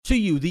to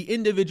you, the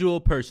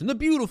individual person, the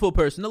beautiful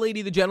person, the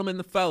lady, the gentleman,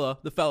 the fella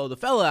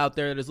out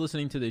there that is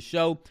listening to this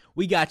show.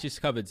 We got you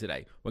covered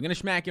today. We're going to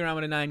smack you around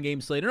with a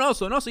 9-game slate. And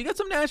also, you got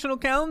some national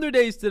calendar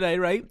days today,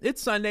 right?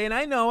 It's Sunday, and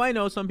I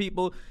know some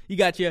people, you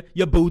got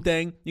your boo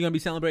thing. You're going to be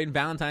celebrating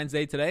Valentine's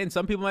Day today, and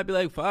some people might be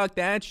like, fuck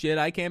that shit,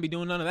 I can't be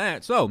doing none of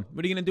that. So,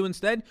 what are you going to do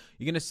instead?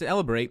 You're going to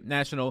celebrate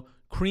National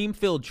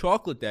Cream-Filled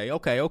Chocolate Day.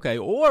 Okay.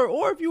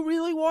 Or if you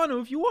really want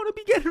to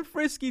be getting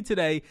frisky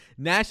today,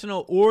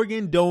 National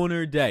Organ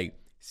Donor Day.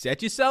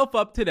 Set yourself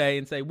up today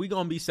and say, we're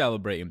going to be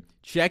celebrating.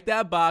 Check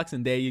that box,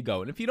 and there you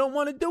go. And if you don't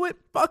want to do it,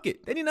 fuck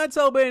it. Then you're not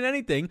celebrating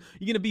anything.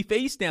 You're going to be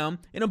face down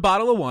in a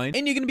bottle of wine,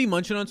 and you're going to be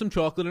munching on some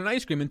chocolate and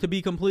ice cream. And to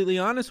be completely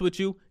honest with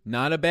you,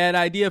 not a bad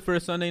idea for a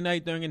Sunday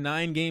night during a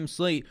 9-game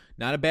slate.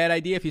 Not a bad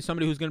idea if you're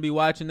somebody who's going to be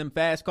watching them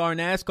fast car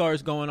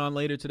NASCARs going on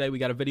later today. We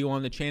got a video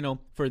on the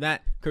channel for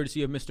that,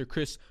 courtesy of Mr.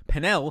 Chris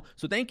Pennell.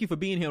 So thank you for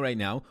being here right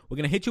now. We're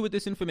going to hit you with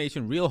this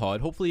information real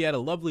hard. Hopefully you had a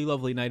lovely,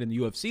 lovely night in the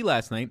UFC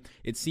last night.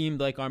 It seemed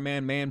like our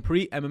man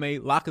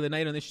pre-MMA lock of the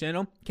night on this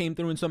channel came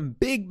through in some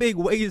big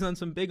ways on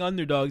some big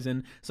underdogs,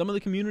 and some of the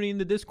community in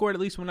the Discord,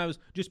 at least when I was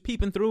just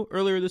peeping through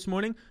earlier this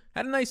morning,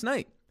 had a nice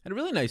night. Had a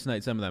really nice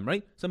night, some of them,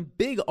 right? Some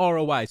big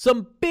ROI,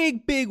 some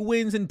big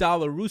wins in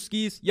dollar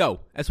rooskies. Yo,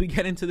 as we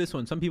get into this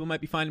one, some people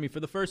might be finding me for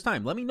the first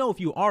time. Let me know if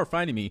you are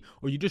finding me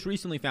or you just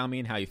recently found me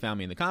and how you found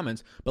me in the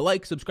comments.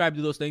 But subscribe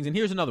to those things. And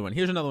here's another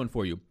one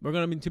for you. We're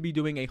going to be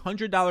doing a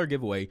 $100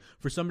 giveaway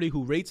for somebody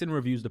who rates and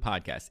reviews the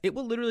podcast. It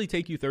will literally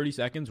take you 30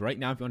 seconds right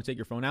now if you want to take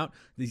your phone out.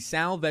 The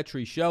Sal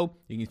Vetri Show.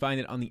 You can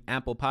find it on the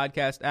Apple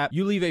Podcast app.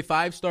 You leave a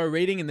 5-star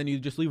rating and then you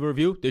just leave a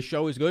review. This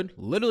show is good.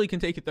 Literally can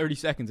take you 30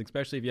 seconds,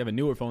 especially if you have a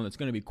newer phone that's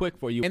going to be quick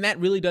for you. And that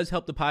really does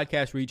help the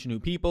podcast reach new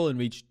people and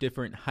reach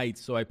different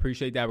heights. So I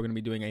appreciate that. We're going to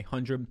be doing a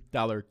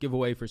 $100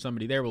 giveaway for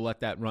somebody there. We'll let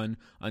that run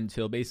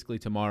until basically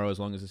tomorrow, as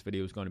long as this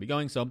video is going to be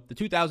going. So the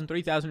 2,000,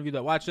 3,000 of you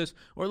that watch this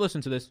or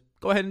listen to this,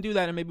 go ahead and do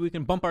that, and maybe we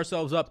can bump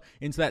ourselves up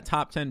into that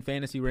top 10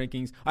 fantasy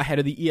rankings ahead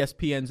of the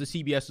ESPNs,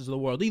 the CBSs of the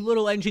world, the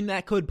little engine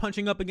that could,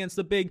 punching up against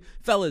the big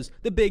fellas,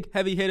 the big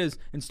heavy hitters,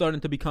 and starting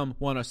to become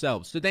one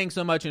ourselves. So thanks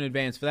so much in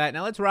advance for that.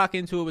 Now let's rock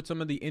into it with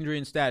some of the injury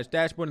and status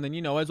dashboard, and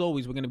then, as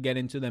always, we're going to get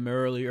into them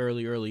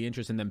early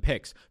interest in them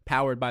picks,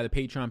 powered by the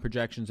Patreon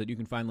projections that you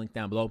can find linked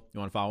down below if you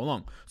want to follow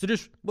along. So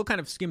we'll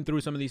kind of skim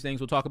through some of these things.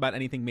 We'll talk about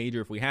anything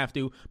major if we have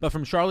to. But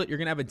from Charlotte, you're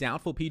going to have a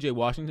doubtful PJ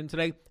Washington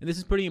today, and this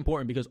is pretty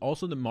important because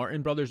also the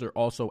Martin brothers are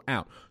also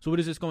out. So what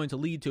is this going to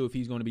lead to if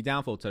he's going to be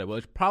doubtful today? Well,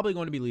 it's probably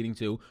going to be leading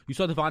to, you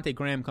saw Devontae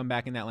Graham come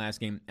back in that last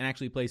game and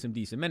actually play some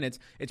decent minutes.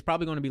 It's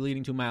probably going to be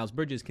leading to Miles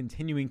Bridges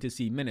continuing to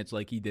see minutes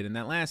like he did in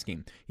that last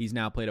game. He's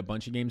now played a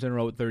bunch of games in a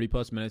row with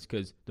 30-plus minutes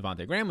because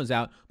Devontae Graham was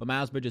out, but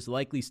Miles Bridges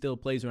likely still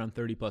plays around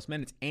 30-plus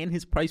minutes, and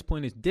his price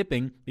point is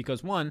dipping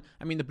because, one,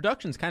 the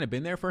production's kind of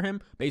been there for him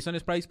based on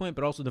his price point,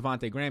 but also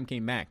Devontae Graham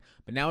came back.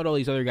 But now with all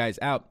these other guys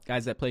out,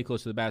 guys that play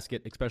close to the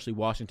basket, especially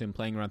Washington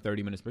playing around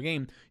 30 minutes per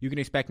game, you can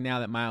expect now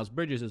that Miles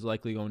Bridges is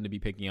likely going to be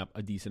picking up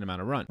a decent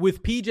amount of run.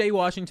 With PJ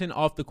Washington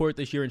off the court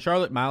this year in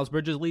Charlotte, Miles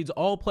Bridges leads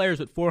all players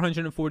with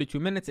 442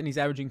 minutes, and he's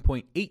averaging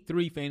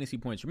 0.83 fantasy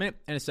points per minute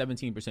and a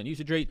 17%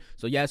 usage rate.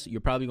 So yes,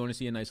 you're probably going to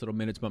see a nice little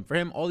minutes bump for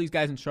him. All these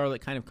guys in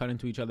Charlotte kind of cut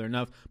into each other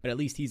enough, but at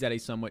least he's at a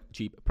somewhat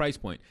cheap price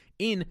point.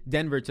 In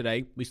Denver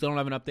today, we still don't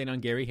have an update on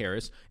Gary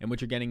Harris, and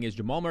what you're getting is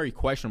Jamal Murray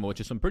questionable, which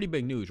is some pretty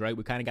big news, right?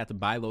 We kind of got the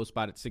buy low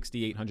spot at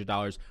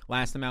 $6,800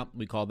 last time out.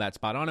 We called that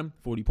spot on him,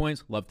 40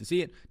 points, love to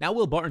see it. Now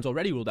Will Barton's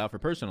already ruled out for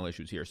personal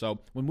issues here, so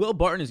when Will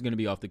Barton is going to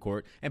be off the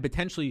court, and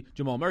potentially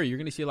Jamal Murray, you're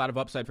going to see a lot of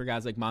upside for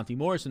guys like Monty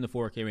Morris in the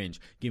 4K range,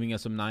 giving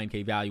us some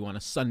 9K value on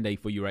a Sunday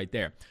for you right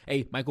there.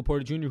 Hey, Michael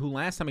Porter Jr., who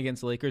last time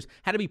against the Lakers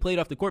had to be played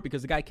off the court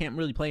because the guy can't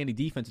really play any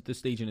defense at this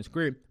stage in his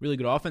career. Really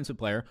good offensive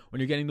player. When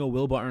you're getting no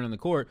Will Barton on the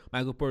court,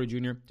 Michael Porter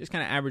Jr. just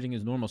kind of averaging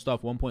his normal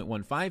stuff,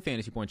 1.15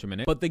 fantasy points per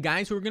minute. But the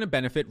guys who are going to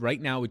benefit right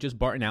now with just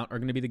Barton out are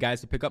going to be the guys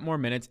to pick up more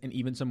minutes and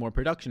even some more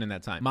production in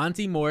that time.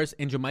 Monty Morris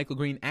and JaMychal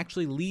Green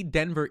actually lead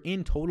Denver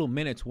in total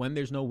minutes when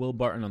there's no Will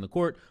Barton on the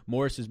court.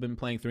 Morris has been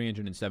playing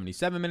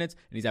 377 minutes,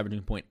 and he's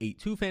averaging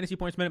 0.82 fantasy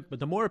points per minute. But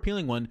the more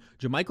appealing one,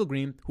 JaMychal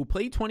Green, who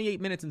played 28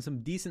 minutes and some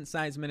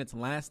decent-sized minutes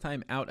last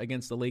time out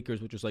against the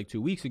Lakers, which was like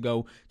 2 weeks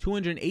ago,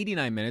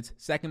 289 minutes,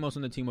 second most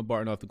on the team with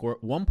Barton off the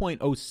court,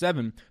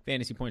 1.07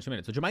 fantasy points per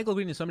minute. So JaMychal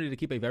Green is somebody to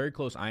keep a very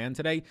close eye on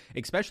today,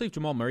 especially if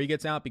Jamal Murray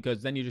gets out,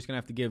 because then you're just going to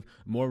have to give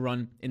more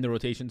run in the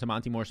rotation to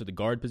Monty Morris at the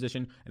guard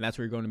position, and that's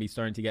where you're going to be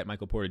starting to get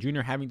Michael Porter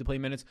Jr. having to play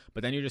minutes,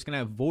 but then you're just going to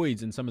have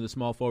voids in some of the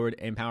small forward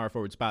and power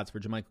forward spots for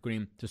JaMychal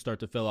Green to start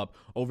to fill up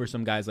over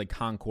some guys like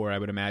Concord, I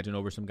would imagine,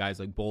 over some guys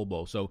like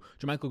Bolbo. So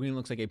JaMychal Green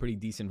looks like a pretty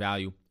decent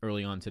value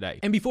early on today.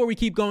 And before we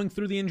keep going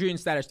through the injury and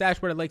status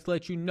dashboard, I'd like to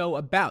let you know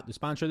about the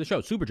sponsor of the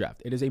show,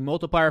 SuperDraft. It is a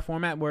multiplier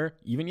format where,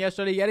 even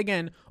yesterday yet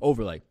again,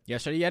 Overlay.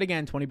 Yesterday yet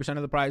again, 20%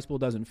 of the prize pool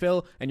doesn't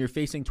fill, and you're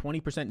facing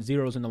 20%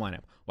 zeros in the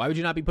lineup. Why would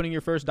you not be putting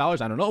your first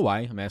dollars? I don't know why.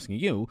 I'm asking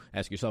you.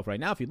 Ask yourself right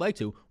now if you'd like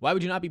to. Why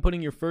would you not be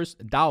putting your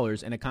first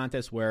dollars in a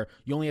contest where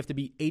you only have to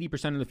be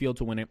 80% of the field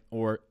to win it,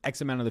 or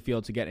X amount of the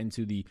field to get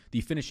into the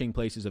finishing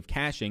places of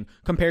cashing,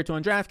 compared to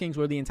on DraftKings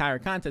where the entire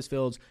contest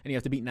fills and you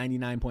have to beat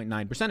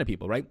 99.9% of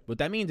people, right? What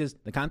that means is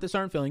the contests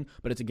aren't filling,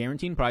 but it's a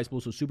guaranteed prize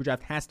pool, so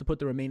SuperDraft has to put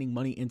the remaining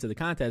money into the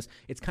contest.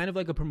 It's kind of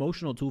like a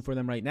promotional tool for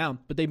them right now,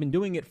 but they've been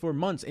doing it for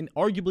months and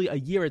arguably a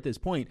year at this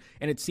point,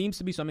 and it seems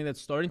to be something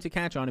that's starting to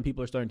catch on and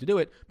people are starting to do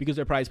it because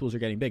their prize pools are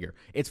getting bigger.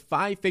 It's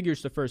 5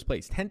 figures to first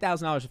place,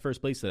 $10,000 to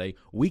first place today.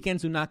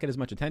 Weekends do not get as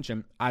much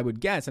attention, I would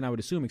guess, and I would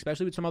assume,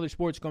 especially with some other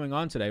sports going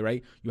on today,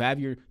 right? You have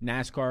your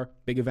NASCAR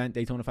big event,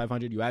 Daytona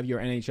 500, you have your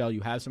NHL,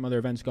 you have some other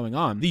events going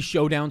on. These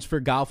showdowns for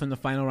golf in the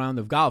final round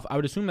of golf, I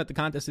would assume that the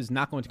contest is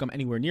not going to come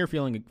anywhere near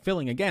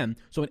filling again.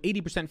 So an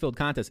 80% filled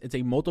contest, it's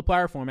a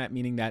multiplier format,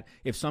 meaning that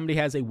if somebody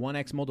has a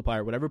 1x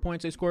multiplier, whatever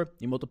points they score,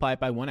 you multiply it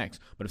by 1x.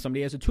 But if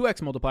somebody has a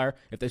 2x multiplier,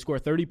 if they score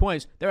 30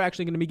 points, they're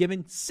actually going to be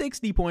given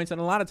 60 points. And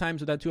a lot of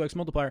times with that 2x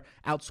multiplier,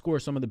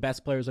 outscore some of the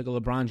best players like a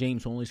LeBron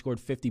James, who only scored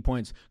 50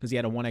 points because he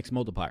had a 1x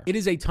multiplier. It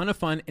is a ton of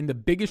fun, and the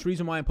biggest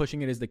reason why I'm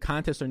pushing it is the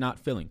contests are not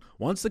filling.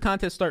 Once the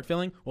contests start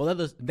filling, well,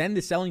 then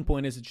the selling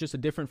point is it's just a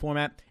different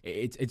format.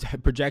 It's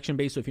projection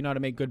based, so if you know how to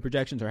make good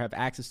projections or have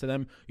access to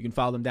them, you can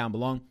follow them down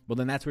below. Well,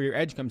 then that's where your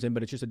edge comes in,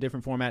 but it's just a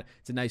different format.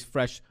 It's a nice,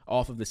 fresh,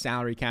 off of the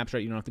salary caps,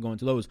 right? You don't have to go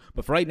into those.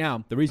 But for right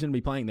now, the reason to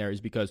be playing there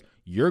is because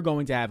you're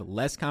going to have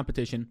less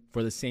competition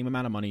for the same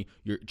amount of money.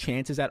 Your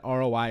chances at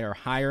ROI are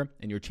higher,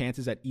 and your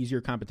chances at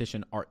easier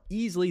competition are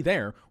easily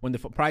there when the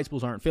prize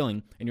pools aren't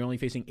filling, and you're only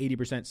facing 80%,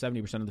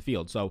 70% of the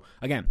field. So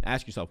again,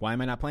 ask yourself, why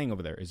am I not playing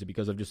over there? Is it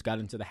because I've just got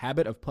into the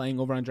habit of playing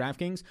over on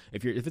DraftKings?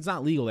 If it's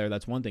not legal there,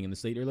 that's one thing in the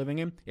state you're living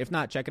in. If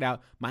not, check it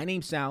out. My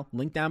name's Sal.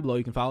 Link down below.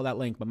 You can follow that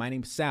link. But my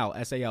name's Sal,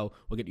 S-A-L.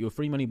 Will get you a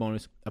free money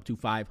bonus up to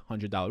 $500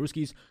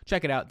 Rooskies.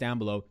 Check it out down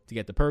below to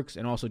get the perks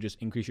and also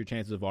just increase your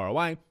chances of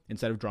ROI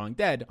instead of drawing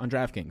dead on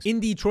DraftKings. In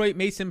Detroit,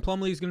 Mason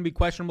Plumlee is going to be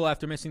questionable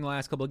after missing the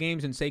last couple of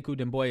games, and Sekou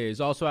Demboye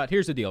is also out.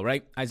 Here's the deal,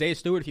 right? Isaiah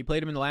Stewart, if you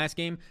played him in the last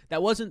game,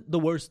 that wasn't the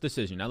worst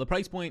decision. Now, the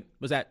price point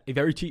was at a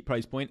very cheap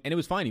price point, and it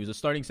was fine. He was a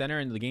starting center,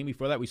 and the game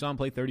before that, we saw him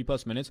play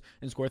 30-plus minutes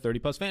and score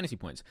 30-plus fantasy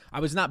points. I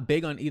was not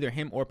big on either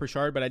him or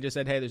Pritchard, but I just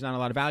said, hey, there's not a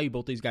lot of value.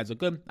 Both these guys look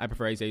good. I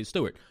prefer Isaiah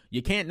Stewart.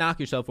 You can't knock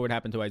yourself for what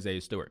happened to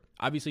Isaiah Stewart.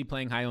 Obviously,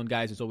 playing high-owned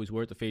guys is always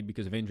worth the fade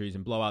because of injuries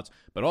and blowouts,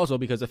 but also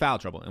because of foul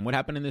trouble. And what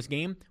happened in this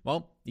game?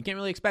 Well, you can't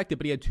really expect it,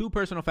 but he had 2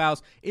 personal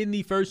fouls in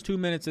the first 2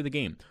 minutes of the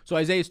game. So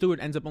Isaiah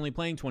Stewart ends up only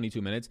playing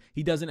 22 minutes.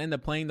 He doesn't end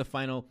up playing the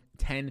final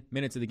 10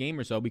 minutes of the game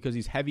or so because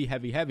he's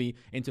heavy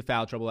into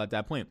foul trouble at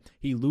that point.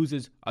 He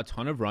loses a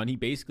ton of run. He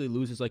basically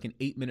loses like an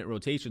 8-minute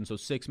rotation, so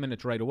 6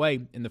 minutes right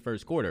away in the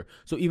first quarter.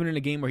 So even in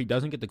a game where he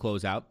doesn't get to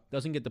close out,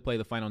 doesn't get to play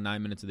the final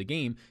 9 minutes of the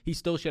game, he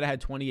still should have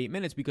had 28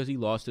 minutes because he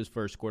lost his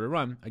first quarter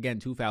run. Again,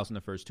 2 fouls in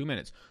the first 2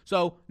 minutes.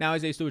 So now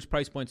Isaiah Stewart's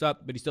price point's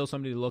up, but he's still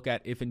somebody to look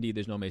at if indeed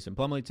there's no Mason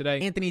Plumlee today.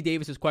 Anthony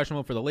Davis is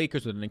questionable for the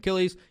Lakers with an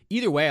Achilles.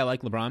 Either way, I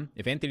like LeBron.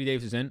 If Anthony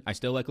Davis is in, I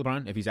still like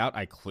LeBron. If he's out,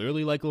 I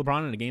clearly like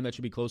LeBron in a game that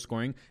should be close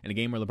scoring, in a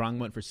game where LeBron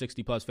went for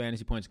 60-plus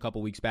fantasy points a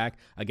couple weeks back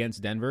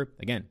against Denver.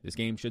 Again, this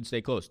game should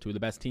stay close. 2 of the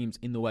best teams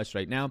in the West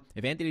right now.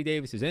 If Anthony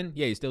Davis is in,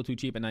 yeah, he's still too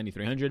cheap at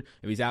 9,300.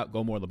 If he's out,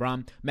 go more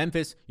LeBron.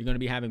 Memphis, you're going to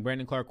be having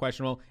Brandon Clark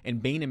questionable,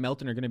 and Bane and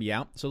Melton are going to be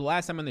out. So the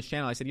last time on this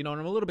channel, I said,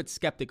 I'm a little bit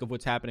skeptic of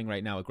what's happening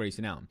right now with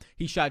Grayson Allen.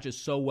 He shot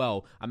just so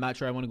well. I'm not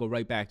sure I want to go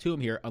right back to him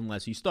here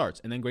unless he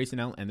starts. And then Grayson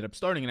Allen ended up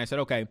starting, and I said,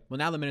 okay, well,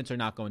 now the minutes are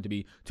not going to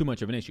be too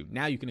much of an issue.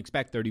 Now you can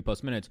expect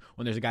 30-plus minutes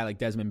when there's a guy like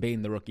Desmond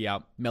Bane, the rookie,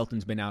 out.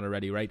 Melton's been out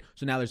already, right?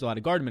 So now there's a lot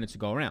of guard minutes to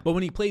go around. But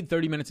when he played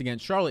 30 minutes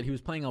against Charlotte, he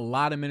was playing a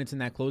lot of minutes in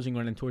that closing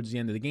run and towards the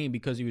end of the game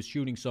because he was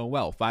shooting so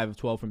well. 5 of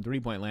 12 from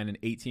three-point land and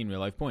 18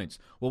 real-life points.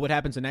 Well, what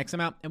happens the next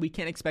time out? And we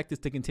can't expect this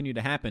to continue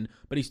to happen,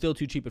 but he's still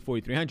too cheap at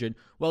 4,300.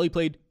 Well, he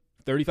played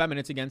 35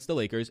 minutes against the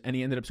Lakers, and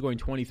he ended up scoring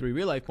 23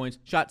 real-life points,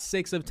 shot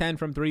 6 of 10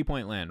 from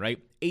three-point land, right?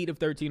 8 of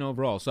 13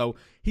 overall. So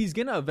he's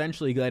going to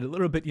eventually get a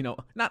little bit,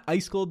 not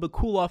ice cold, but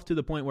cool off to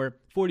the point where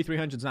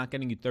 4,300 is not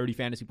getting you 30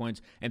 fantasy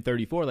points and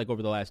 34 like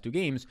over the last 2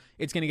 games.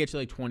 It's going to get you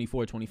like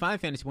 24,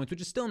 25 fantasy points, which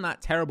is still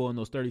not terrible in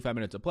those 35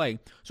 minutes of play.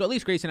 So at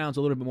least Grayson Allen's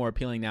a little bit more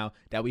appealing now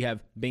that we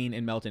have Bane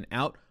and Melton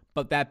out.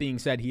 But that being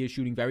said, he is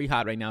shooting very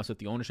hot right now, so if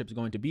the ownership is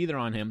going to be there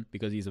on him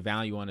because he's a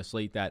value on a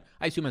slate that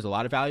I assume has a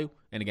lot of value,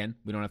 and again,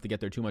 we don't have to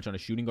get there too much on a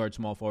shooting guard,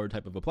 small forward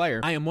type of a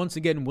player, I am once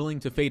again willing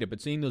to fade it, but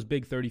seeing those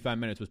big 35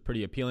 minutes was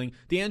pretty appealing.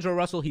 D'Angelo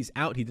Russell, he's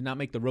out. He did not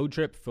make the road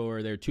trip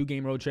for their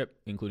 2-game road trip,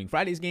 including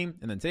Friday's game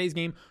and then today's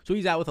game, so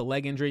he's out with a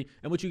leg injury,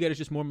 and what you get is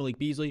just more Malik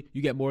Beasley.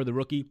 You get more of the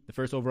rookie, the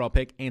first overall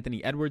pick,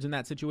 Anthony Edwards in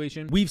that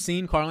situation. We've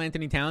seen Karl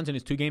Anthony Towns in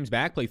his 2 games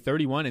back play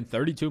 31 and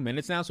 32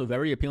 minutes now, so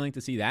very appealing to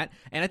see that,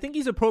 and I think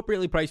he's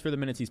appropriately priced for the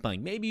minutes he's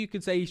playing. Maybe you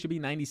could say he should be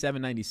 9,700,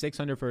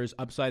 9,600 for his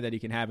upside that he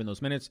can have in those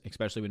minutes,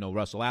 especially with no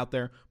Russell out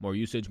there, more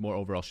usage, more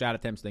overall shot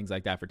attempts, things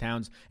like that for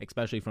Towns,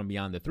 especially from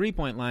beyond the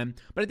three-point line.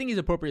 But I think he's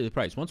appropriately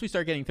priced. Once we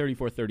start getting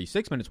 34,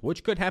 36 minutes,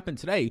 which could happen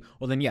today,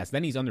 well then yes,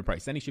 then he's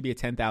underpriced. Then he should be a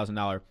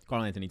 $10,000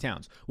 Karl-Anthony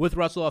Towns. With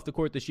Russell off the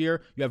court this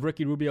year, you have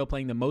Ricky Rubio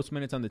playing the most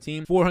minutes on the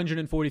team,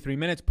 443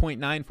 minutes,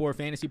 0.94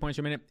 fantasy points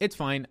per minute. It's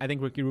fine. I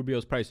think Ricky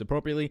Rubio's priced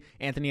appropriately.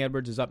 Anthony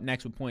Edwards is up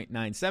next with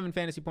 0.97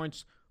 fantasy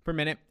points per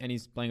minute, and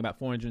he's playing about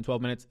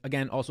 412 minutes.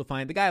 Again, also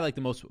fine. The guy I like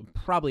the most would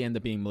probably end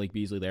up being Malik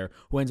Beasley there,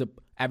 who ends up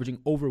averaging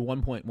over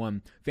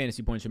 1.1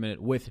 fantasy points per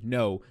minute with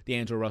no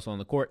D'Angelo Russell on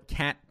the court.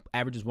 Cat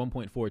averages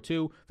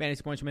 1.42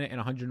 fantasy points per minute in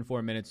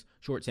 104 minutes.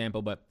 Short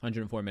sample, but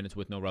 104 minutes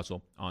with no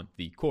Russell on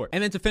the court.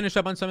 And then to finish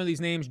up on some of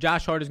these names,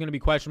 Josh Hart is going to be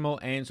questionable,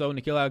 and so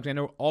Nickeil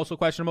Alexander also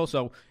questionable.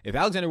 So if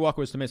Alexander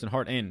Walker was to miss and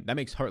Hart in, that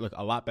makes Hart look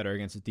a lot better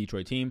against the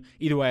Detroit team.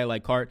 Either way, I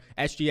like Hart.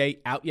 SGA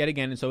out yet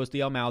again, and so is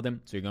DL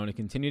Malden. So you're going to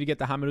continue to get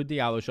the Hamidou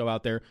Diallo show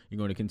out there. You're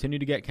going to continue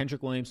to get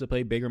Kendrick Williams to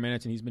play bigger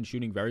minutes, and he's been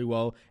shooting very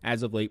well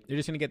as of late. You're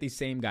just going to get these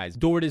same guys.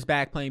 Dort is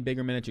back playing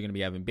bigger minutes. You're going to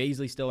be having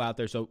Baisley still out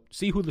there. So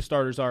see who the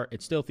starters are.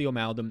 It's still Theo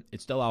Malden.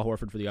 It's still Al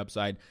Horford for the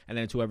upside, and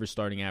then it's whoever's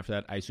starting after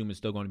that. I assume it's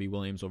still going to be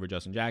Williams over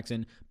Justin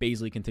Jackson.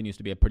 Baisley continues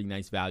to be a pretty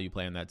nice value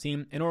play on that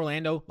team. In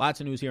Orlando, lots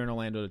of news here in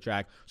Orlando to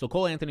track. So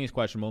Cole Anthony is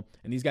questionable,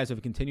 and these guys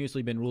have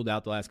continuously been ruled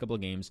out the last couple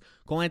of games.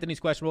 Cole Anthony's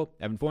questionable,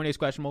 Evan Fournier's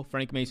questionable,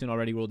 Frank Mason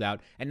already ruled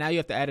out, and now you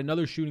have to add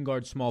another shooting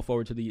guard small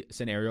forward to the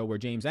scenario where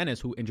James Ennis,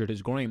 who injured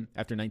his groin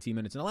after 19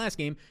 minutes in the last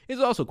game, is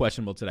also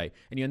questionable today.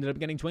 And you ended up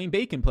getting Dwayne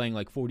Bacon playing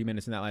like 40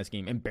 minutes in that last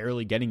game and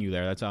barely getting you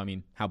there. That's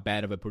how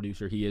bad of a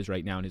producer he is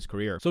right now in his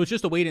career. So it's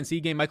just a wait and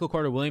see game. Michael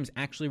Carter-Williams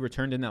actually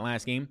returned in that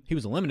last game. He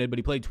was limited, but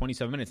he played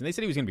 27 minutes, and they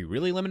said he was going to be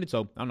really limited,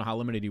 so I don't know how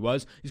limited he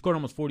was. He scored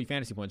almost 40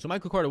 fantasy points. So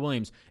Michael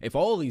Carter-Williams, if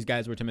all of these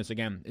guys were to miss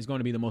again, is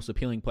going to be the most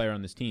appealing player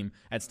on this team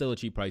at still a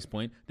cheap price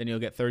point. Then you'll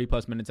get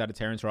 30-plus minutes out of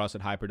Terrence Ross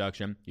at high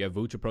production. You have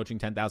Vooch approaching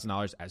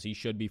 $10,000, as he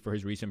should be for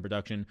his recent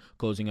production,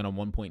 closing in on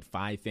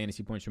 1.5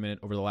 fantasy points per minute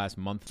over the last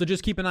month. So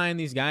just keep an eye on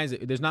these guys.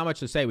 There's not much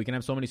to say. We can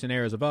have so many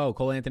scenarios of, oh,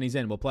 Cole Anthony's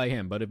in, we'll play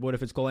him. But what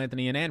if it's Cole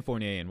Anthony and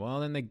Fournier in? Well,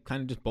 then they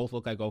kind of just both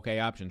look like okay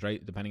options,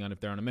 right? Depending on if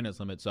they're on a minutes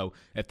limit. So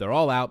if they're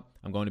all out,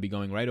 I'm going to be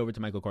going right over to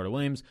Michael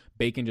Carter-Williams.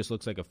 Bacon just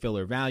looks like a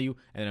filler value,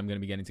 and then I'm going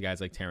to be getting to guys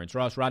like Terrence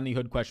Ross. Rodney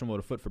Hood questionable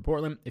with a foot for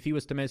Portland. If he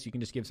was to miss, you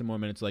can just give some more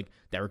minutes like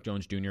Derrick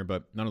Jones Jr.,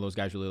 but none of those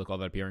guys really look all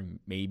that appealing.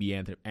 Maybe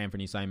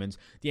Anthony Simons.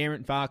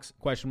 De'Aaron Fox,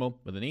 questionable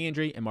with a knee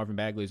injury, and Marvin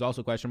Bagley is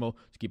also questionable.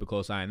 So keep a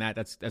close eye on that.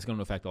 That's going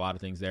to affect a lot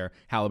of things there.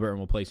 Halliburton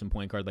will play some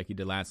point guard like he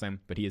did last time,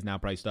 but he is now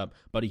priced up.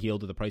 Buddy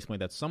Hield with a price point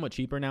that's somewhat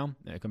cheaper now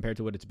compared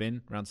to what it's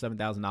been, around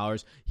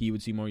 $7,000. He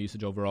would see more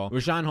usage overall.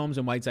 Rashawn Holmes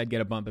and Whiteside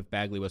get a bump if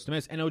Bagley was to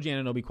miss, and OG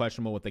Anunoby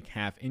questionable with the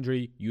calf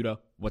injury. Yuta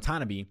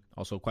Watanabe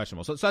also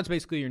questionable. So that's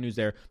basically your news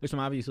there. There's some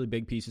obviously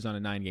big pieces on a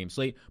 9-game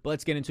slate, but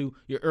let's get into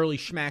your early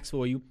schmacks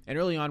for you. And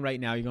early on right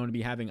now, you're going to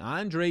be having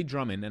Andre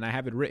Drummond, and I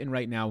have it written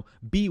right now,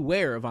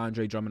 beware of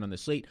Andre Drummond on the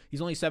slate.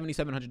 He's only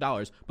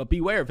 $7,700, but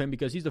beware of him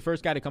because he's the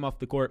first guy to come off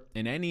the court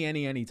in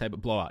any type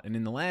of blowout. And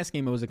in the last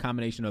game, it was a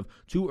combination of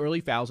 2 early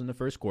fouls in the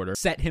first quarter,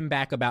 set him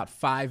back about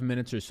 5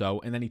 minutes or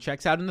so, and then he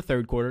checks out in the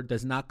third quarter,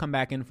 does not come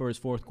back in for his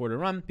fourth quarter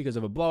run because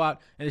of a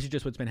blowout, and this is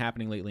just what's been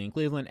happening lately in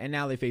Cleveland, and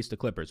now they face the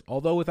Clippers.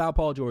 Although without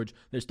Paul George,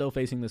 they're still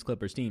facing this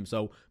Clippers team,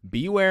 so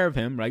beware of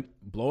him, right?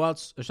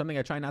 Blowouts are something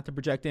I try not to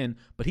project in,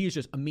 but he is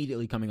just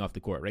immediately coming off the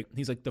court, right?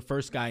 He's like the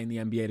first guy in the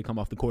NBA to come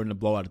off the court in a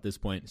blowout at this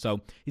point,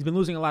 so he's been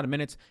losing a lot of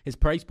minutes. His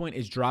price point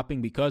is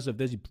dropping because of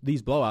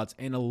these blowouts,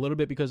 and a little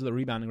bit because of the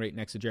rebounding rate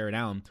next to Jared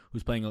Allen,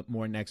 who's playing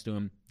more next to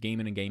him game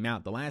in and game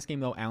out. The last game,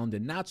 though, Allen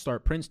did not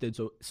start. Prince did,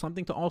 so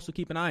something to also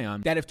keep an eye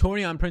on, that if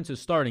Taurean Prince is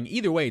starting,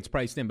 either way it's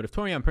priced in, but if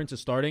Taurean Prince is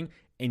starting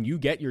and you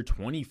get your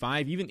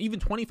 25, even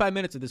 25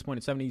 minutes at this point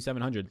at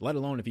 7,700, let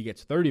alone if he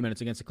gets 30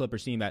 minutes against a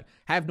Clippers team that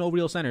have no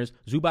real centers,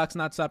 Zubac's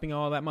not stopping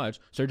all that much,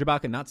 Serge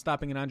Ibaka not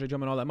stopping an Andre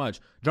Drummond all that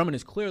much. Drummond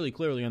is clearly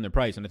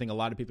underpriced, and I think a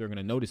lot of people are going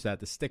to notice that,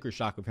 the sticker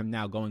shock of him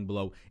now going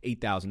below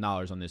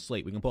 $8,000 on this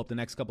slate. We can pull up the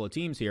next couple of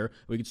teams here.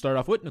 We could start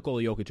off with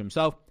Nikola Jokic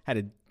himself. Had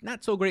a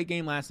not so great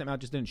game last time out,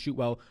 just didn't shoot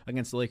well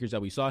against the Lakers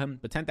that we saw him,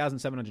 but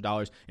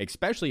 $10,700,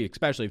 especially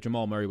if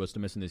Jamal Murray was to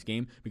miss in this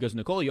game, because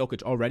Nikola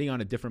Jokic already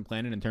on a different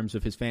planet in terms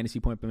of his fantasy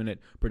point per minute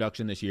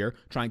production this year,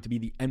 trying to be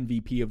the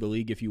MVP of the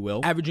league, if you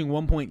will, averaging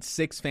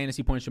 1.6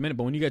 fantasy points per minute.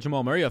 But when you get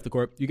Jamal Murray off the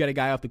court, you get a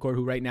guy off the court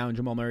who right now in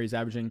Jamal Murray is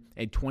averaging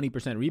a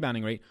 20%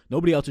 rebounding rate.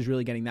 Nobody else is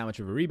really getting that much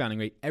of a rebounding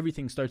rate.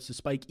 Everything starts to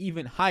spike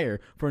even higher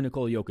for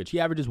Nikola Jokic. He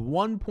averages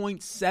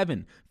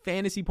 1.7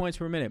 fantasy points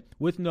per minute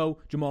with no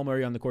Jamal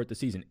Murray on the court this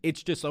season.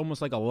 It's just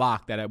almost like a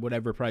lock that at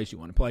whatever price you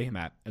want to play him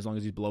at, as long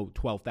as he's below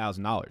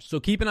 $12,000. So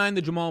keep an eye on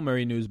the Jamal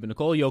Murray news, but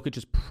Nikola Jokic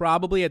is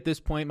probably at this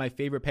point my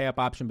favorite pay-up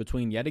option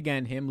between, yet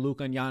again, him,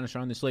 Luka, and Giannis are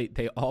on the slate.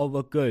 They all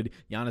look good.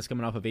 Giannis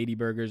coming off of 80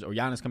 burgers, or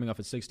Giannis coming off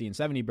of 60 and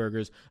 70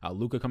 burgers.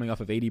 Luka coming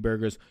off of 80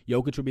 burgers.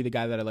 Jokic would be the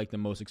guy that I like the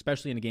most,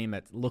 especially in a game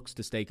that looks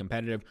to stay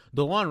competitive.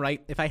 DeLon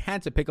Wright, if I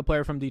had to pick a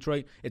player from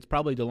Detroit, it's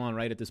probably DeLon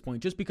Wright at this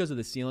point, just because of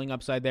the ceiling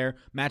upside there.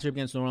 Matchup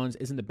against New Orleans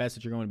isn't the best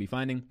that you're going to be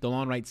finding.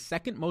 DeLon Wright,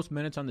 second most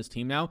minutes on this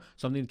team now.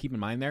 Something to keep in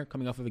mind there.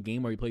 Coming off of a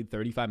game where he played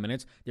 35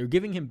 minutes, they're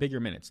giving him bigger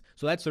minutes.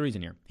 So that's the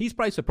reason here. He's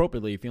priced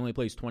appropriately if he only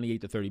plays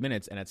 28 to 30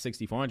 minutes, and at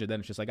 6,400, then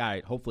it's just like, all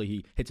right, hopefully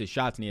he hits his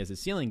shots and he has his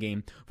ceiling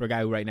game for a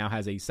guy who right now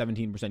has a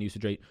 17%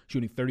 usage rate,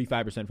 shooting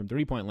 35% from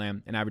three-point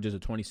land, and averages a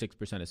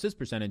 26% assist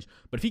percentage.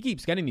 But if he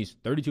keeps getting these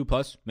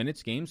 32-plus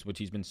minutes games, which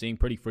he's been seeing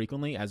pretty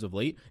frequently as of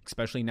late,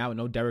 especially now with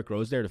no Derrick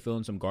Rose there to fill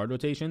in some guard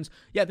rotations,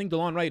 yeah, I think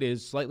DeLon Wright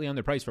is slightly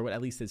underpriced for what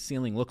at least his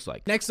ceiling looks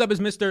like. Next up is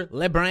Mr.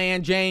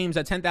 LeBron James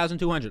at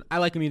 10,200. I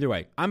like him either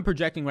way. I'm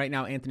projecting right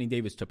now Anthony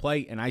Davis to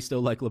play, and I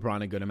still like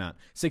LeBron a good amount.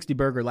 60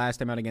 burger last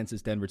time out against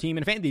this Denver team,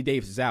 and if Anthony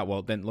Davis is out,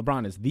 well, then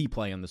LeBron is the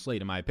play on the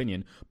slate, in my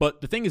opinion.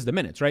 But the thing is the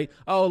minutes, right?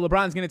 Oh,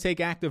 LeBron's going to take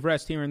active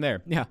rest here and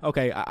there. Yeah,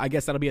 okay, I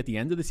guess that'll be at the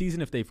end of the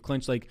season if they've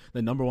clinched like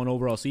the number one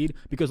overall seed,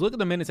 because look at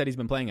the minutes that he's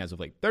been playing as of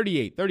late.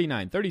 38,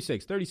 39,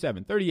 36,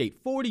 37, 38,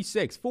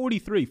 46,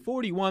 43,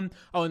 41.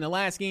 Oh, in the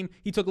last game,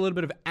 he took a little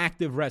bit of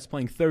active rest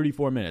playing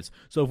 34 minutes.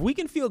 So if we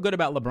can feel good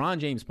about LeBron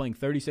James playing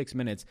 36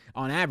 minutes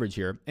on average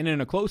here, and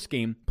in a close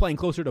game, playing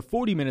closer to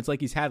 40 minutes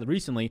like he's had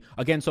recently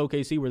against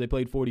OKC where they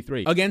played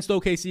 43. Against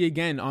OKC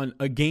again on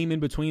a game in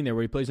between there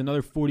where he plays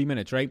another 40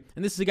 minutes, right?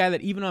 And this is a guy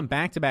that even on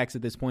back-to-backs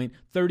at this point,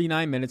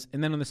 39 minutes,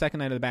 and then on the second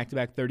night of the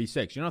back-to-back,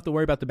 36. You don't have to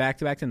worry about the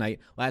back-to-back tonight.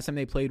 Last time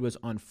they played was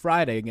on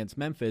Friday against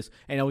Memphis,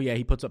 and oh yeah,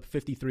 he puts up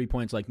 53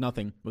 points like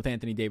nothing with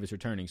Anthony Davis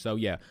returning. So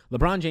yeah,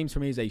 LeBron James for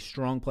me is a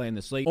strong play in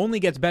the slate. Only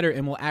gets better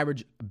and will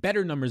average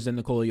better numbers than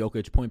Nikola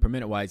Jokic point per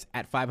minute wise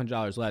at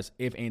 $500 less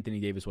if Anthony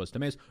Davis was to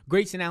miss.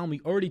 Grayson Allen, we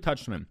already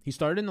touched on him. He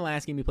started in the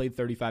last game, he played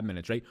 35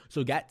 minutes, right?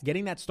 So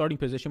getting that starting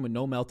position with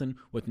no Melton,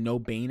 with no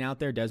Bane out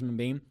there, Desmond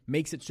Bane,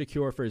 makes it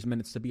secure for his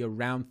minutes to be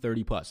around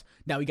 30 plus.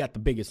 Now he got the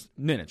biggest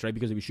minutes, right?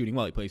 Because he was shooting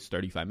well. He plays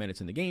 35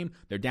 minutes in the game.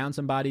 They're down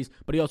some bodies,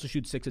 but he also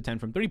shoots 6 of 10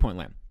 from three-point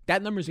land.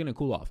 That number is going to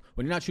cool off.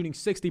 When you're not shooting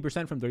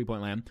 60% from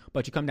three-point land,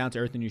 but you come down to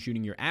earth and you're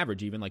shooting your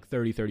average, even like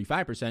 30,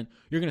 35%,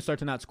 you're going to start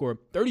to not score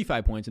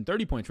 35 points and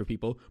 30 points for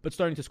people, but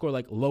starting to score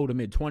like low to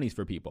mid 20s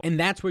for people. And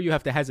that's where you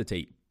have to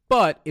hesitate.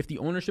 But if the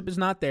ownership is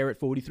not there at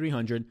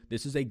 4,300,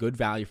 this is a good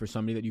value for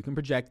somebody that you can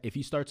project if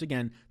he starts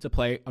again to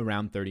play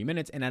around 30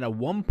 minutes. And at a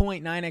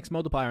 1.9x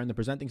multiplier in the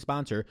presenting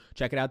sponsor,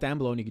 check it out down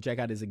below, and you can check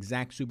out his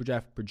exact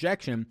SuperDraft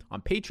projection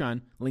on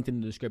Patreon, linked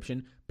in the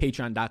description,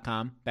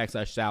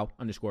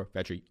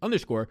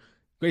 patreon.com/Sal_Vetri_.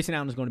 Grayson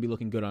Allen is going to be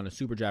looking good on a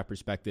super draft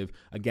perspective.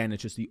 Again,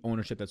 it's just the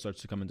ownership that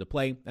starts to come into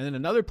play. And then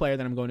another player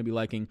that I'm going to be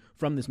liking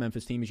from this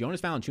Memphis team is Jonas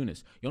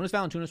Valanciunas. Jonas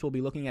Valanciunas will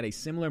be looking at a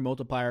similar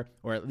multiplier,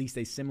 or at least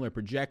a similar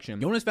projection.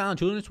 Jonas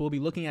Valanciunas will be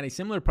looking at a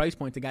similar price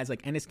point to guys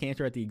like Enes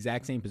Kanter at the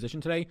exact same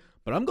position today,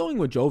 but I'm going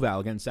with Joe Val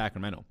against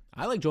Sacramento.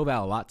 I like Joe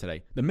Val a lot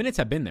today. The minutes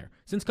have been there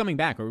since coming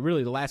back, or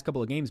really the last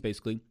couple of games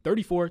basically,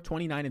 34,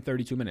 29, and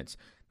 32 minutes.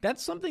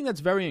 That's something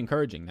that's very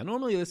encouraging. Now,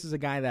 normally this is a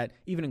guy that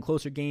even in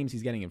closer games,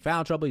 he's getting in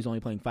foul trouble. He's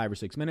only playing 5 or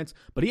 6 minutes,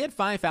 but he had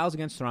 5 fouls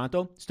against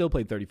Toronto, still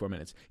played 34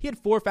 minutes. He had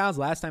 4 fouls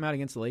last time out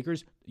against the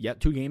Lakers,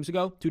 2 days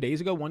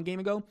ago, 1 game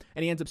ago,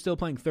 and he ends up still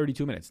playing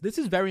 32 minutes. This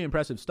is very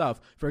impressive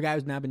stuff for a guy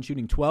who's now been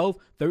shooting 12,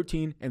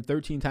 13, and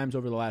 13 times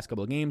over the last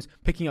couple of games,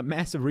 picking up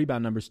massive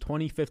rebound numbers,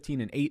 20,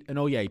 15, and 8. And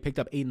oh yeah, he picked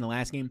up 8 in the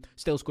last game,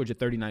 still scored you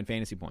 39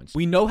 fantasy points.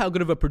 We know how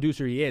good of a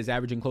producer he is,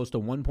 averaging close to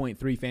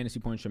 1.3 fantasy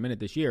points per minute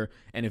this year,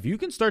 and if you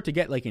can start to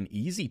get like an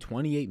easy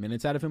 28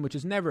 minutes out of him, which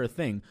is never a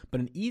thing, but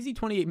an easy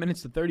 28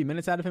 minutes to 30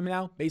 minutes out of him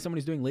now, based on what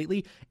he's doing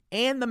lately,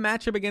 and the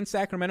matchup against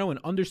Sacramento and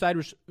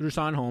undersized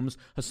Rashawn Holmes,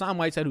 Hassan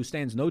Whiteside, who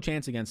stands no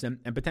chance against him,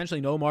 and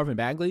potentially no Marvin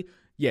Bagley,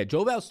 yeah,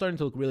 Joe Val's starting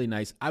to look really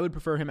nice. I would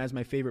prefer him as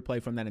my favorite play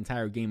from that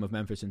entire game of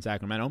Memphis and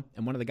Sacramento,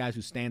 and one of the guys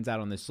who stands out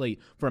on this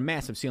slate for a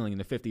massive ceiling in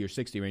the 50 or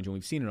 60 range, and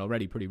we've seen it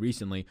already pretty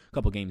recently, a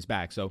couple games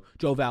back. So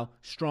Joe Val,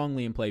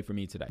 strongly in play for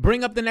me today.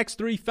 Bring up the next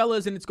 3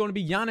 fellas, and it's going to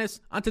be Giannis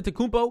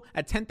Antetokounmpo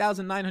at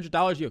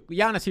 $10,900.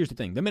 Giannis, here's the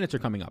thing. The minutes are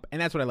coming up,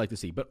 and that's what I like to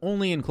see, but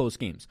only in close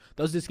games.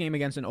 Does this game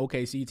against an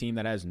OKC team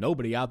that has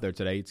nobody out there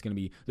today? It's going to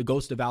be the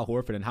ghost of Al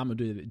Horford and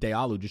Hamidou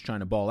Diallo just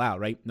trying to ball out,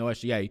 right? No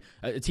SGA.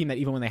 A team that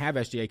even when they have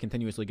SGA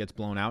continuously gets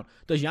blown out.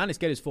 Does Giannis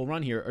get his full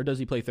run here, or does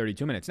he play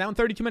 32 minutes? Now in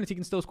 32 minutes, he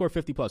can still score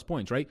 50-plus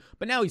points, right?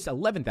 But now he's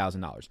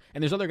 $11,000.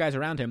 And there's other guys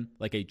around him,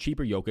 like a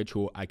cheaper Jokic,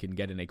 who I can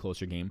get in a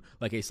closer game,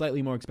 like a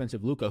slightly more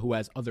expensive Luka, who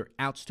has other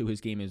outs to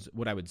his game, is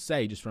what I would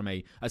say, just from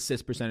a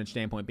assist percentage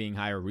standpoint being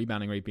higher,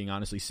 rebounding rate being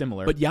honestly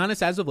similar. But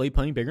Giannis, as of late,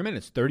 playing bigger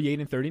minutes, 38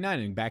 and 39,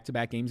 in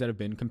back-to-back games that have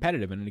been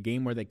competitive. And in a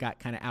game where they got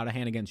kind of out of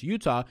hand against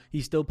Utah,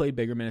 he still played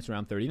bigger minutes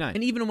around 39.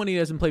 And even when he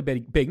doesn't play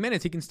big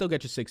minutes, he can still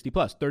get you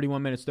 60-plus.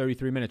 31 minutes,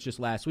 33 minutes just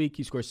last week.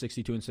 He scores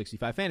 62 and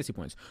 65 fantasy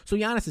points. So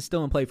Giannis is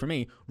still in play for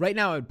me. Right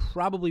now, I would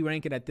probably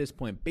rank it at this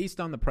point, based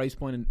on the price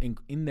point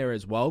in there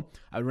as well.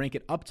 I would rank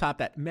it up top,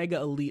 that mega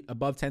elite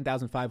above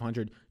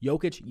 10,500.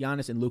 Jokic,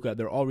 Giannis, and Luka,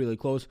 they're all really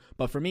close.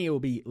 But for me, it will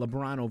be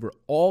LeBron over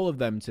all of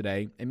them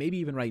today, and maybe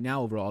even right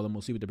now over all of them.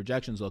 We'll see what the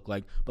projections look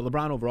like. But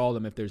LeBron over all of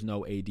them if there's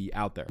no AD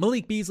out there.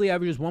 Malik Beasley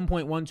averages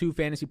 1.12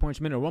 fantasy points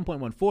per minute, or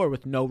 1.14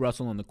 with no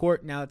Russell on the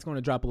court. Now, that's going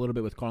to drop a little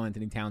bit with Karl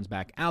Anthony Towns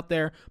back out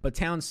there. But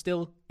Towns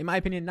still, in my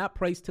opinion, not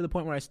priced to the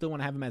point where I still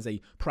want to have him as has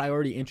a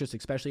priority interest,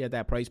 especially at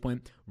that price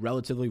point,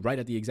 relatively right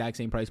at the exact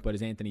same price point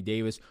as Anthony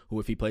Davis, who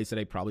if he plays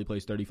today probably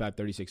plays 35,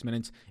 36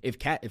 minutes. If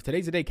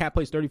today's the day Cat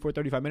plays 34,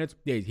 35 minutes,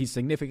 yeah, he's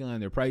significantly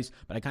under price,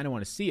 but I kind of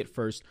want to see it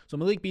first. So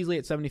Malik Beasley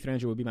at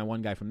 7,300 would be my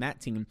one guy from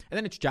that team. And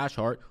then it's Josh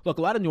Hart. Look,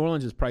 a lot of New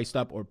Orleans is priced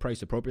up or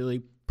priced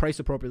appropriately.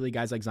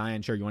 Guys like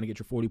Zion, sure, you want to get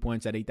your 40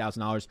 points at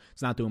 $8,000.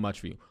 It's not doing much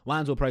for you.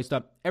 Lonzo priced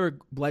up. Eric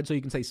Bledsoe, you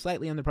can say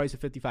slightly underpriced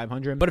at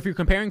 $5,500. But if you're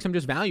comparing some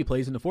just value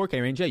plays in the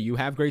 4K range, yeah, you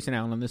have Grayson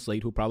Allen on this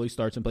slate who probably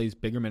starts and plays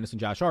bigger minutes than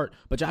Josh Hart.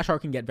 But Josh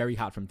Hart can get very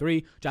hot from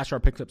three. Josh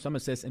Hart picks up some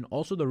assists, and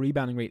also the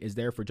rebounding rate is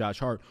there for Josh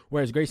Hart.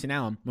 Whereas Grayson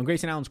Allen, when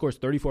Grayson Allen scores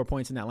 34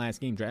 points in that last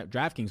game,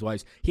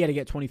 DraftKings-wise, he had to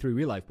get 23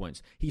 real-life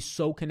points. He's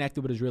so connected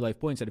with his real-life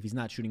points that if he's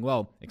not shooting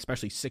well,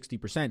 especially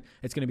 60%,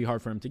 it's going to be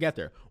hard for him to get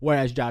there.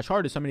 Whereas Josh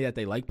Hart is somebody that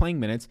they like playing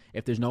minutes.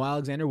 If there's no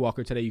Alexander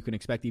Walker today, you can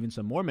expect even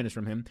some more minutes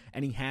from him,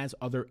 and he has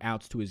other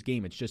outs to his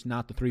game. It's just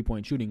not the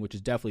three-point shooting, which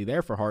is definitely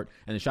there for Hart,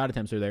 and the shot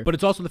attempts are there. But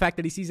it's also the fact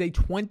that he sees a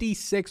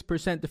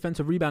 26%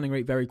 defensive rebounding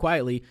rate very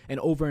quietly,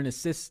 and over an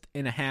assist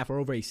and a half or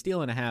over a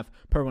steal and a half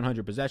per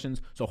 100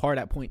 possessions. So Hart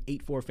at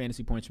 0.84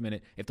 fantasy points per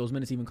minute, if those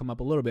minutes even come up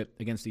a little bit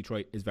against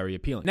Detroit, is very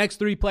appealing. Next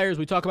three players,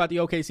 we talk about the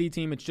OKC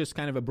team. It's just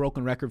kind of a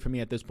broken record for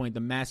me at this point.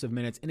 The massive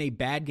minutes in a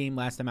bad game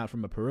last time out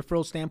from a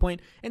peripheral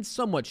standpoint, and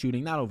somewhat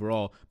shooting, not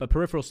overall, but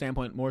peripheral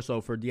standpoint more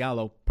so for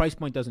Diallo. Price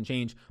point doesn't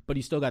change, but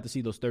he still got to see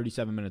those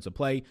 37 minutes of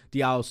play.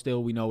 Diallo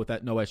still, we know with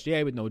that no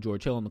SGA, with no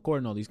George Hill on the court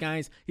and all these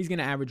guys, he's going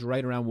to average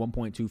right around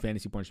 1.2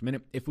 fantasy points per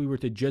minute. If we were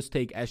to just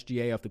take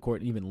SGA off the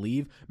court and even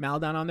leave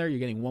Maladon on there, you're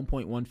getting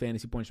 1.1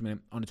 fantasy points per minute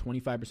on a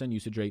 25%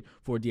 usage rate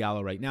for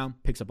Diallo right now.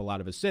 Picks up a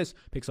lot of assists,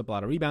 picks up a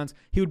lot of rebounds.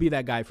 He would be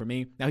that guy for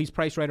me. Now he's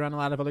priced right around a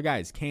lot of other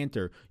guys.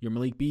 Cantor, your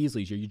Malik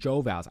Beasleys, your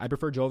Joe Vals. I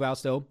prefer Joe Val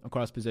still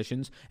across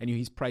positions, and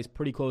he's priced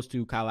pretty close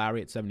to Kyle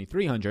Lowry at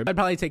 7,300. I'd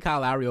probably take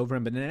Kyle Lowry over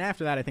him, but then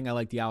after that, I think I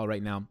like Diallo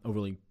right now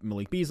over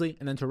Malik Beasley.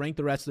 And then to rank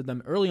the rest of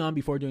them early on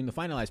before doing the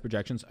finalized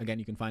projections, again,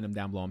 you can find them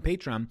down below on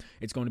Patreon.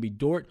 It's going to be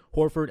Dort,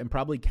 Horford, and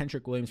probably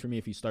Kendrick Williams for me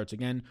if he starts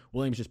again.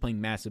 Williams just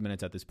playing massive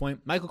minutes at this point.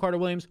 Michael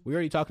Carter-Williams, we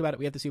already talked about it.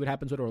 We have to see what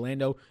happens with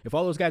Orlando. If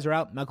all those guys are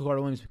out, Michael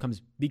Carter-Williams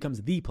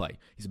becomes the play.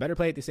 He's a better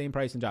play at the same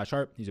price than Josh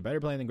Hart. He's a better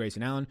play than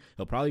Grayson Allen.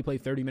 He'll probably play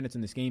 30 minutes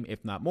in this game,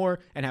 if not more,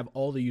 and have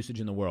all the usage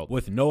in the world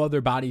with no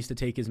other bodies to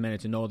take his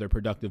minutes and no other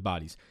productive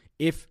bodies.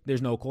 If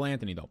there's no Cole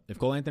Anthony, though. If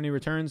Cole Anthony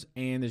returns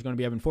and there's going to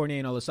be Evan Fournier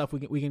and all this stuff,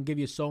 we can give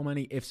you so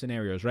many if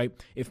scenarios, right?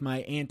 If my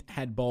aunt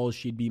had balls,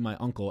 she'd be my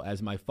uncle,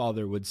 as my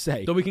father would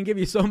say. So we can give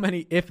you so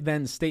many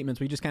if-then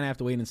statements. We just kind of have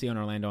to wait and see on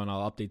Orlando, and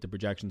I'll update the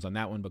projections on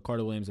that one. But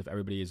Carter Williams, if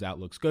everybody is out,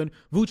 looks good.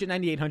 Vooch at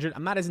 9,800.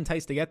 I'm not as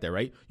enticed to get there,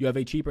 right? You have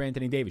a cheaper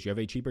Anthony Davis. You have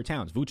a cheaper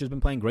Towns. Vooch has been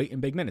playing great in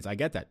big minutes. I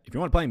get that. If you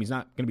want to play him, he's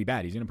not going to be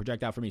bad. He's going to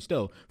project out for me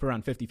still for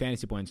around 50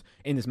 fantasy points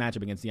in this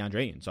matchup against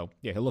DeAndre Ayton. So,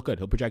 yeah, he'll look good.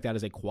 He'll project out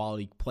as a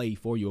quality play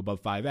for you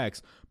above 5X.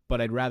 But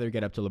I'd rather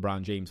get up to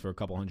LeBron James for a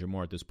couple hundred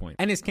more at this point.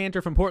 And his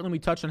Cantor from Portland, we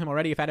touched on him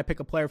already. If I had to pick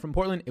a player from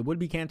Portland, it would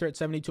be Cantor at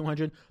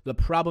 7,200. The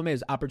problem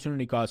is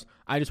opportunity cost.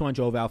 I just want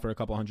Joe Val for a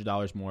couple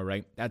 $100 more,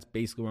 right? That's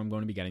basically where I'm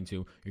going to be getting to.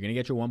 You're going to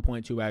get your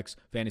 1.2x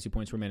fantasy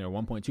points per minute or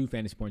 1.2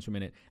 fantasy points per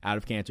minute out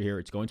of Cantor here.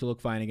 It's going to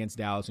look fine against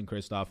Dallas and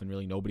Kristoff and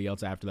really nobody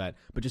else after that.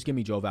 But just give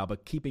me Joe Val.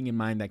 But keeping in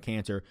mind that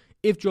Cantor,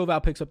 if Joe Val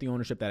picks up the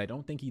ownership that I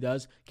don't think he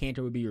does,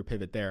 Cantor would be your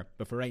pivot there.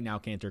 But for right now,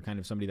 Cantor kind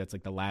of somebody that's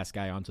like the last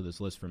guy onto this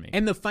list for me.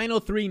 And the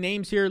final three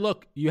names here,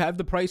 look, you have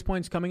the price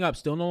points coming up.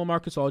 Still no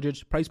LaMarcus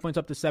Aldridge. Price points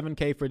up to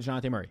 $7K for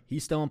DeJounte Murray.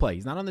 He's still in play.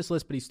 He's not on this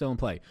list, but he's still in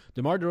play.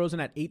 DeMar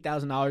DeRozan at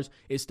 $8,000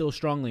 is still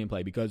strongly in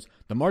play because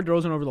DeMar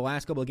DeRozan over the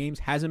last couple of games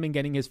hasn't been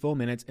getting his full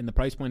minutes, and the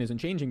price point isn't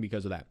changing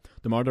because of that.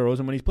 DeMar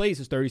DeRozan, when he plays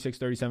his 36,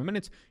 37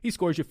 minutes, he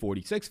scores you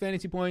 46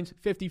 fantasy points,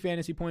 50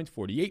 fantasy points,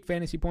 48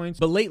 fantasy points.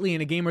 But lately,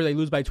 in a game where they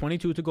lose by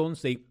 22 to Golden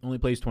State, only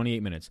plays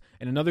 28 minutes.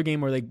 In another game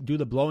where they do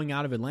the blowing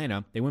out of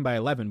Atlanta, they win by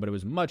 11, but it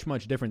was much,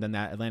 much different than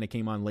that. Atlanta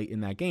came on late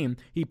in that game.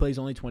 He plays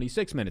only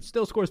 26 minutes.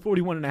 Still scores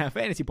 41.5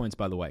 fantasy points,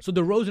 by the way. So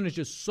DeRozan is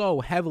just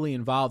so heavily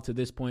involved to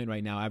this point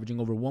right now, averaging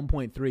over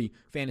 1.3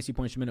 fantasy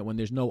points per minute when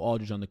there's no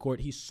Aldridge on the court.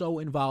 He's so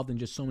involved in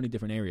just so many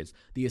different areas.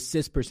 The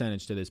assist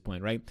percentage to this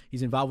point, right?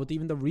 He's involved with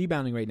even the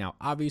rebounding right now.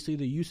 Obviously,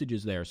 the usage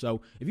is there.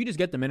 So if you just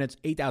get the minutes,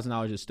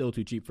 $8,000 is still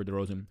too cheap for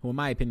DeRozan, who in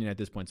my opinion at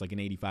this point is like an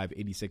 $8,500,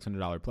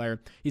 $8,600 player.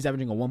 He's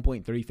averaging a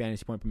 1.3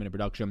 fantasy point per minute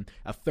production,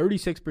 a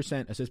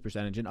 36% assist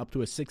percentage, and up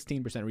to a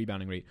 16%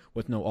 rebounding rate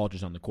with no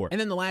Aldridge on the court.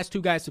 And then the last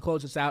two guys to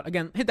close this out.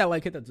 Again, hit that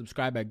like, hit that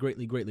subscribe. I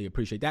greatly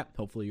appreciate that.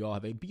 Hopefully you all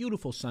have a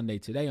beautiful Sunday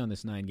today on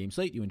this 9-game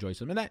slate. You enjoy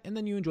some of that, and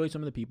then you enjoy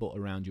some of the people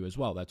around you as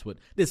well. That's what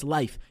this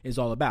life is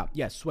all about.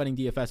 Yes, sweating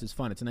DFS is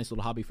fun. It's a nice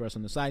little hobby for us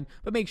on the side,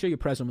 but make sure you're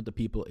present with the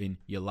people in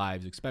your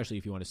lives, especially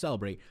if you want to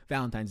celebrate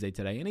Valentine's Day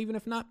today. And even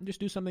if not, just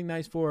do something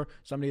nice for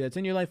somebody that's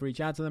in your life.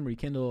 Reach out to them,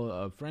 rekindle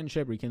a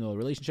friendship, rekindle a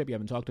relationship you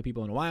haven't talked to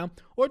people in a while,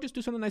 or just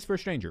do something nice for a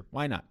stranger.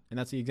 Why not? And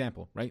that's the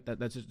example, right?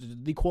 That's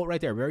just the quote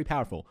right there. Very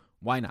powerful.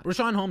 Why not?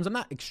 Rashawn Holmes, I'm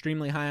not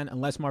extremely high on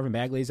unless Marvin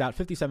when Bagley is out.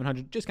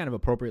 5,700, just kind of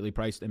appropriately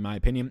priced in my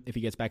opinion. If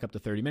he gets back up to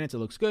 30 minutes, it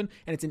looks good,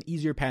 and it's an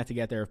easier path to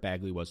get there if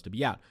Bagley was to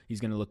be out.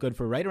 He's going to look good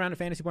for right around a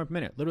fantasy point per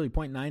minute, literally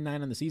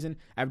 0.99 on the season,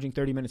 averaging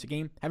 30 minutes a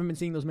game. Haven't been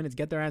seeing those minutes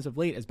get there as of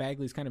late, as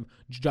Bagley's kind of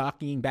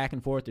jockeying back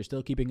and forth. They're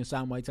still keeping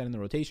Hassan Whiteside in the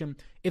rotation.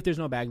 If there's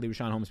no Bagley,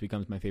 Rashawn Holmes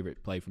becomes my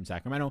favorite play from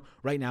Sacramento.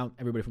 Right now,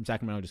 everybody from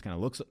Sacramento just kind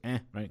of looks,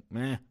 right?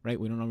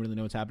 We don't really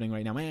know what's happening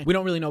right now. We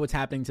don't really know what's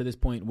happening to this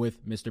point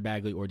with Mr.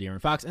 Bagley or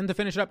De'Aaron Fox. And to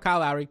finish it up, Kyle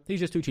Lowry, he's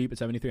just too cheap at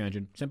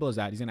 7,300. Simple as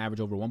that. He's going to average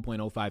over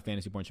 1.05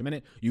 fantasy points a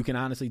minute. You can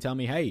honestly tell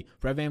me, hey,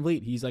 Fred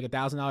VanVleet, he's like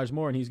 $1,000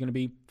 more, and he's going to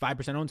be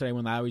 5% owned today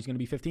when Lowry's going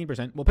to be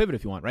 15%. We'll pivot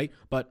if you want, right?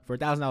 But for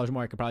 $1,000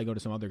 more, I could probably go to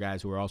some other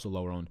guys who are also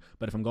lower owned.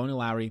 But if I'm going to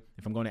Lowry,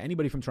 if I'm going to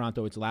anybody from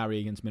Toronto, it's Lowry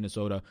against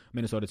Minnesota.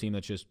 Minnesota team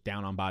that's just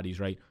down on bodies,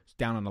 right? It's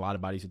down on a lot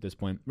of bodies at this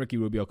point. Ricky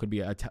Rubio could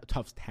be a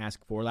tough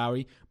task for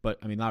Lowry, but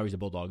I mean, Lowry's a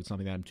bulldog. It's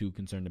something that I'm too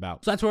concerned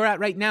about. So that's where we're at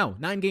right now.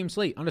 9-game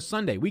slate on a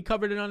Sunday. We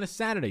covered it on a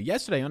Saturday.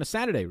 Yesterday on a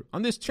Saturday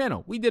on this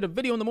channel, we did a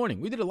video in the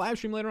morning. We did a live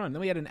stream later on.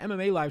 Then we had an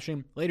MMA live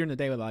stream later in the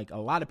day with like a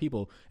lot of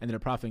people ended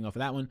up profiting off of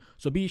that one.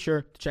 So be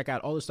sure to check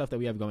out all the stuff that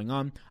we have going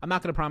on. I'm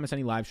not going to promise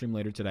any live stream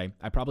later today.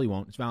 I probably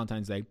won't. It's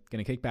Valentine's Day.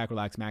 Going to kick back,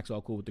 relax, max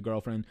all cool with the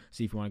girlfriend,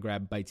 see if you want to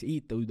grab a bite to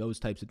eat, those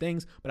types of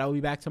things. But I will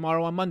be back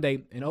tomorrow on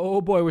Monday. And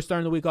oh boy, we're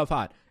starting the week off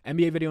hot.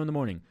 NBA video in the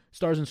morning,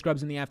 Stars and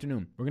Scrubs in the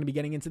afternoon. We're going to be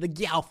getting into the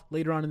golf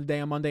later on in the day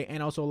on Monday,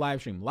 and also a live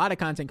stream. A lot of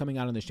content coming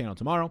out on this channel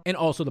tomorrow, and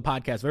also the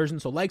podcast version.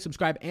 So like,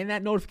 subscribe, and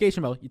that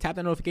notification bell. You tap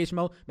that notification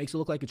bell, makes it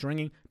look like it's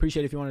ringing.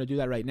 Appreciate it if you want to do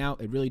that right now.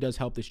 It really does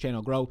help this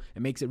channel grow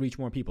and makes it reach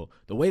more people.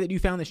 The way that you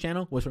found this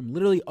channel was from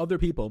literally other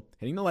people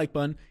hitting the like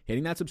button,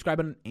 hitting that subscribe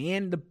button,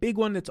 and the big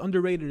one that's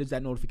underrated is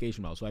that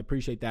notification bell. So I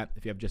appreciate that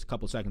if you have just a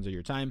couple seconds of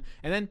your time.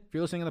 And then if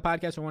you're listening on the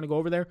podcast and want to go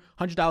over there,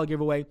 $100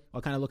 giveaway. I'll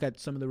kind of look at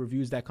some of the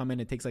reviews that come in.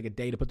 It takes like a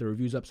day to put the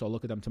reviews up, so I'll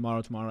look at them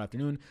tomorrow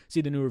afternoon,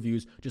 see the new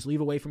reviews. Just leave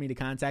a way for me to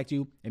contact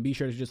you, and be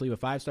sure to just leave a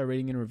 5-star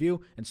rating and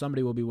review, and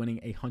somebody will be winning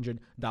a $100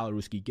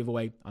 Ruski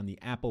giveaway on the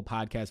Apple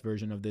podcast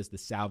version of this, the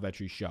Sal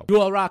Vetri Show. You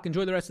all rock.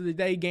 Enjoy the rest of the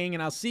day, gang,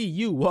 and I'll see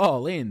you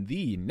all in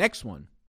the next one.